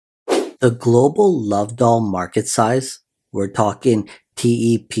The global love doll market size, we're talking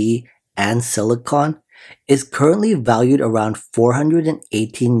TEP and Silicone, is currently valued around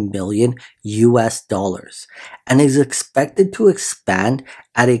 418 million US dollars and is expected to expand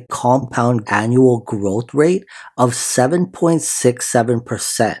at a compound annual growth rate of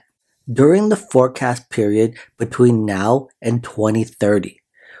 7.67% during the forecast period between now and 2030,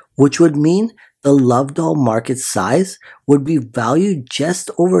 which would mean the love doll market size would be valued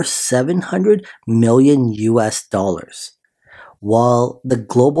just over 700 million US dollars, while the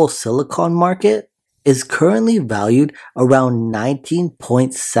global silicone market is currently valued around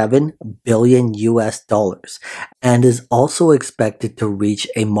 19.7 billion US dollars and is also expected to reach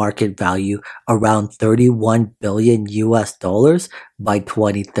a market value around 31 billion US dollars by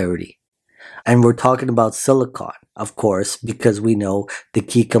 2030. And we're talking about silicone, of course, because we know the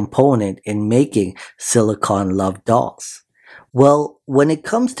key component in making silicone love dolls. Well, when it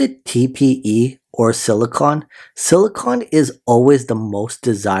comes to TPE or silicone, silicone is always the most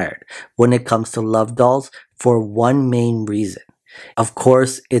desired when it comes to love dolls for one main reason. Of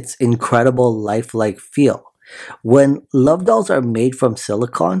course, its incredible lifelike feel. When love dolls are made from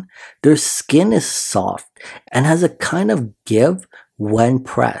silicone, their skin is soft and has a kind of give when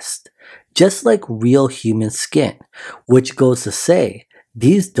pressed, just like real human skin, which goes to say,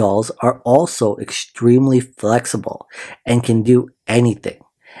 these dolls are also extremely flexible and can do anything.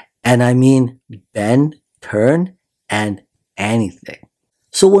 And I mean bend, turn, and anything.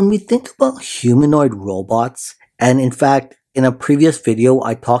 So when we think about humanoid robots, and in fact, in a previous video,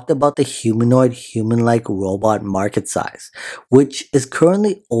 I talked about the humanoid human-like robot market size, which is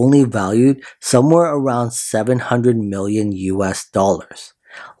currently only valued somewhere around 700 million US dollars,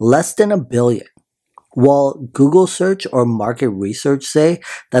 less than a billion. While Google search or market research say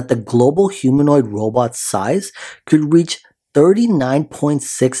that the global humanoid robot size could reach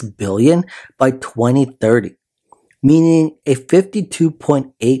 39.6 billion by 2030, meaning a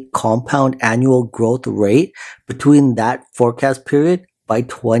 52.8 compound annual growth rate between that forecast period by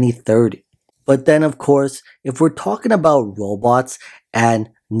 2030. But then, of course, if we're talking about robots and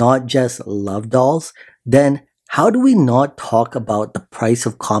not just love dolls, then how do we not talk about the price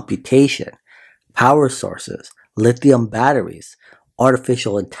of computation, power sources, lithium batteries,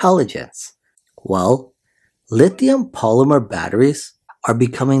 artificial intelligence? Well, lithium polymer batteries are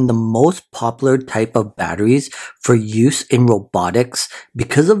becoming the most popular type of batteries for use in robotics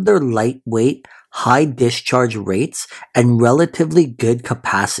because of their lightweight, high discharge rates, and relatively good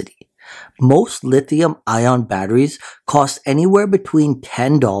capacity. Most lithium-ion batteries cost anywhere between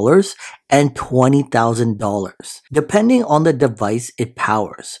 $10 and $20,000, depending on the device it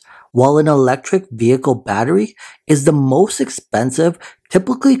powers, while an electric vehicle battery is the most expensive,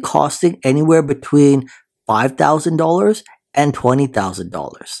 typically costing anywhere between $5,000 and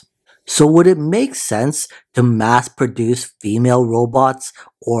 $20,000. So would it make sense to mass produce female robots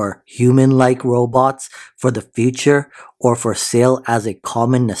or human-like robots for the future or for sale as a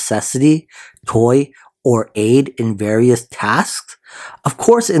common necessity, toy, or aid in various tasks? Of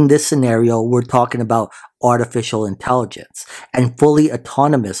course, in this scenario, we're talking about artificial intelligence and fully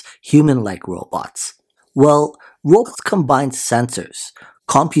autonomous human-like robots. Well, robots combine sensors,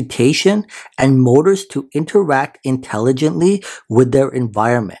 computation, and motors to interact intelligently with their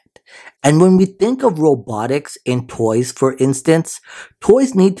environment. And when we think of robotics in toys, for instance,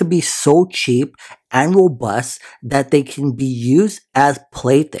 toys need to be so cheap and robust that they can be used as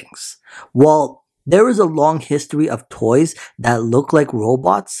playthings. While there is a long history of toys that look like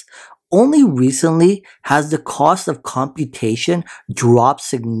robots, only recently has the cost of computation dropped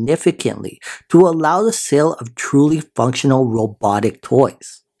significantly to allow the sale of truly functional robotic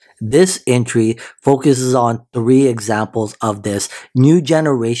toys. This entry focuses on 3 examples of this new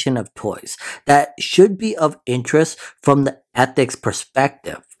generation of toys that should be of interest from the ethics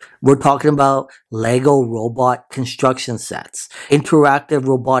perspective. We're talking about Lego robot construction sets, interactive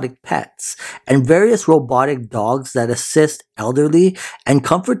robotic pets, and various robotic dogs that assist elderly and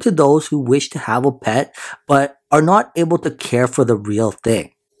comfort to those who wish to have a pet but are not able to care for the real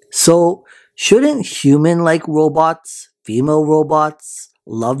thing. So, shouldn't human-like robots, female robots,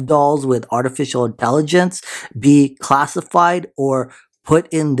 love dolls with artificial intelligence be classified or put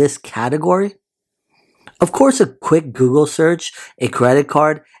in this category? Of course, a quick Google search, a credit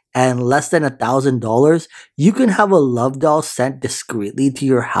card, and less than $1,000, you can have a love doll sent discreetly to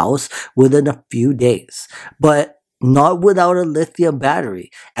your house within a few days, but not without a lithium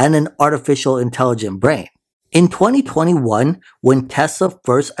battery and an artificial intelligent brain. In 2021, when Tesla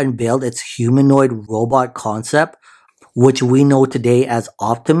first unveiled its humanoid robot concept, which we know today as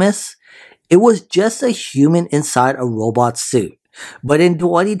Optimus, it was just a human inside a robot suit. But in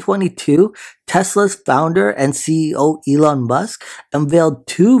 2022, Tesla's founder and CEO Elon Musk unveiled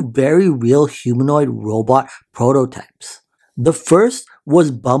two very real humanoid robot prototypes. The first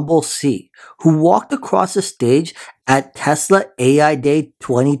was Bumble C, who walked across the stage at Tesla AI Day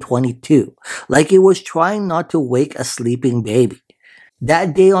 2022 like it was trying not to wake a sleeping baby.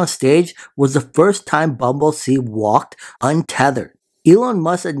 That day on stage was the first time Bumble C walked untethered. Elon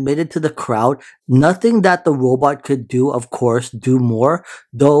Musk admitted to the crowd nothing that the robot could do, of course, do more,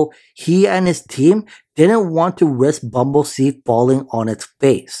 though he and his team didn't want to risk Bumble C falling on its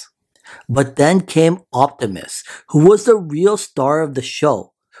face. But then came Optimus, who was the real star of the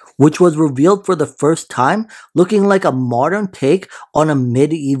show, which was revealed for the first time looking like a modern take on a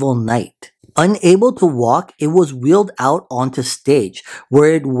medieval knight. Unable to walk, it was wheeled out onto stage,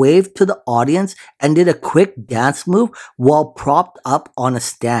 where it waved to the audience and did a quick dance move while propped up on a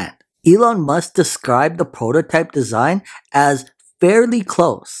stand. Elon Musk described the prototype design as fairly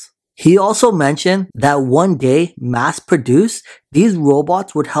close. He also mentioned that one day, mass-produced, these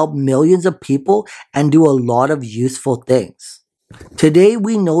robots would help millions of people and do a lot of useful things. Today,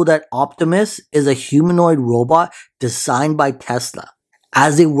 we know that Optimus is a humanoid robot designed by Tesla,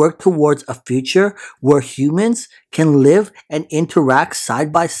 as they work towards a future where humans can live and interact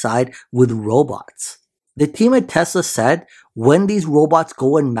side by side with robots. The team at Tesla said when these robots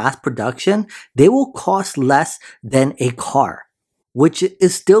go in mass production, they will cost less than a car, which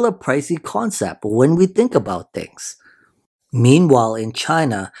is still a pricey concept when we think about things. Meanwhile, in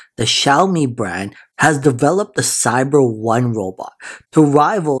China, the Xiaomi brand has developed the CyberOne robot to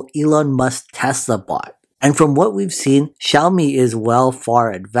rival Elon Musk's Tesla bot. And from what we've seen, Xiaomi is well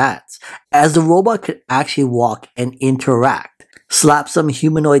far advanced, as the robot could actually walk and interact. Slap some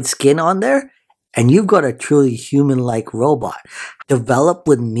humanoid skin on there, and you've got a truly human-like robot, developed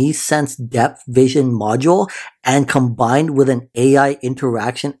with Mi Sense depth vision module and combined with an AI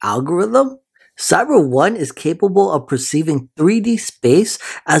interaction algorithm. CyberOne is capable of perceiving 3D space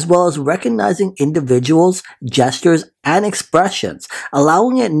as well as recognizing individuals, gestures, and expressions,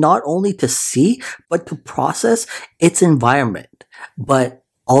 allowing it not only to see but to process its environment. But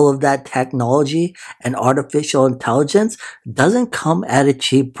all of that technology and artificial intelligence doesn't come at a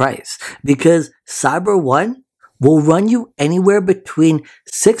cheap price, because CyberOne will run you anywhere between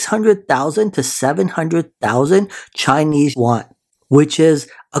 600,000 to 700,000 Chinese yuan, which is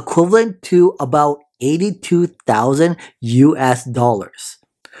equivalent to about 82,000 US dollars.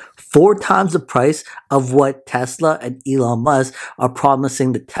 4 times the price of what Tesla and Elon Musk are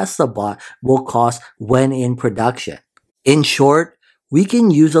promising the Tesla bot will cost when in production. In short, we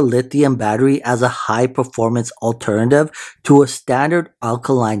can use a lithium battery as a high performance alternative to a standard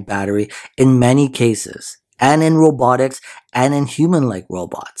alkaline battery in many cases, and in robotics and in human-like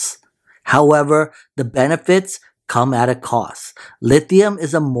robots. However, the benefits come at a cost. Lithium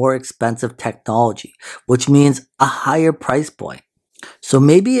is a more expensive technology, which means a higher price point. So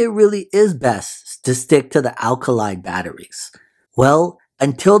maybe it really is best to stick to the alkaline batteries. Well,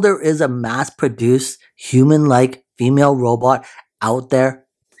 until there is a mass-produced human-like female robot out there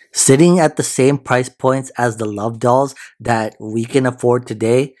sitting at the same price points as the love dolls that we can afford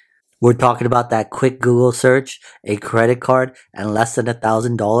today, we're talking about that quick Google search, a credit card, and less than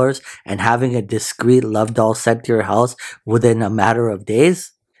 $1,000, and having a discreet love doll sent to your house within a matter of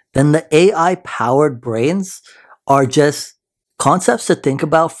days, then the AI-powered brains are just concepts to think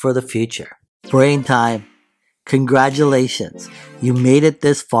about for the future. Brain time. Congratulations, you made it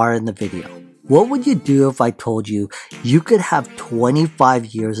this far in the video. What would you do if I told you you could have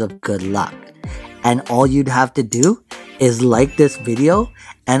 25 years of good luck, and all you'd have to do is like this video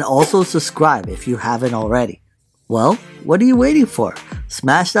and also subscribe if you haven't already? Well, what are you waiting for?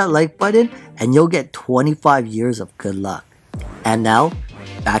 Smash that like button and you'll get 25 years of good luck. And now,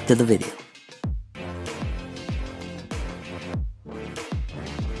 back to the video.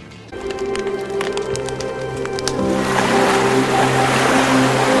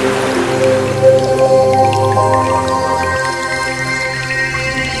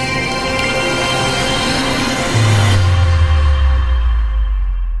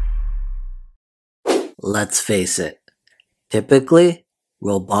 Let's face it, typically,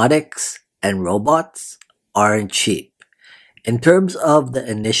 robotics and robots aren't cheap. In terms of the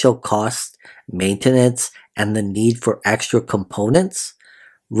initial cost, maintenance, and the need for extra components,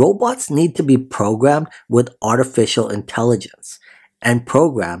 robots need to be programmed with artificial intelligence and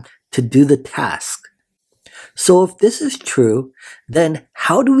programmed to do the task. So if this is true, then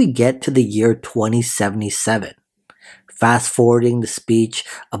how do we get to the year 2077? Fast forwarding the speech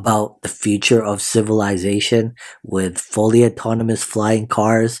about the future of civilization with fully autonomous flying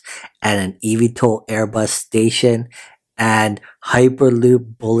cars and an eVTOL Airbus station and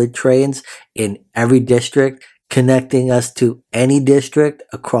Hyperloop bullet trains in every district, connecting us to any district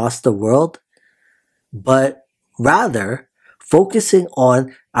across the world, but rather focusing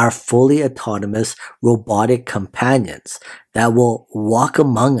on our fully autonomous robotic companions that will walk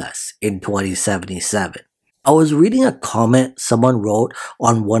among us in 2077. I was reading a comment someone wrote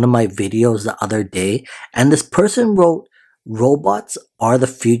on one of my videos the other day, and this person wrote, "Robots are the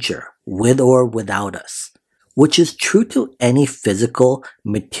future, with or without us," which is true to any physical,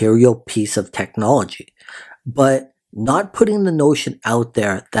 material piece of technology, but not putting the notion out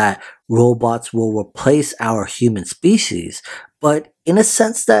there that robots will replace our human species, but in a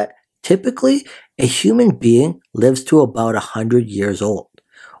sense that typically a human being lives to about 100 years old,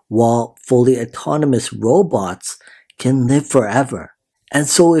 while fully autonomous robots can live forever. And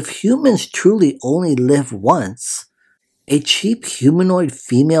so if humans truly only live once, a cheap humanoid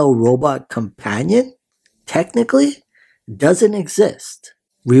female robot companion technically doesn't exist.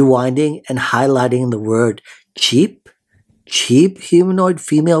 Rewinding and highlighting the word cheap, cheap humanoid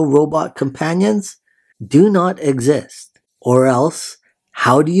female robot companions do not exist. Or else,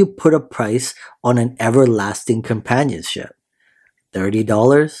 how do you put a price on an everlasting companionship?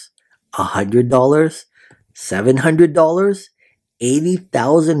 $30? $100? $700?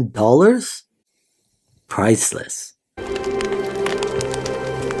 $80,000? Priceless.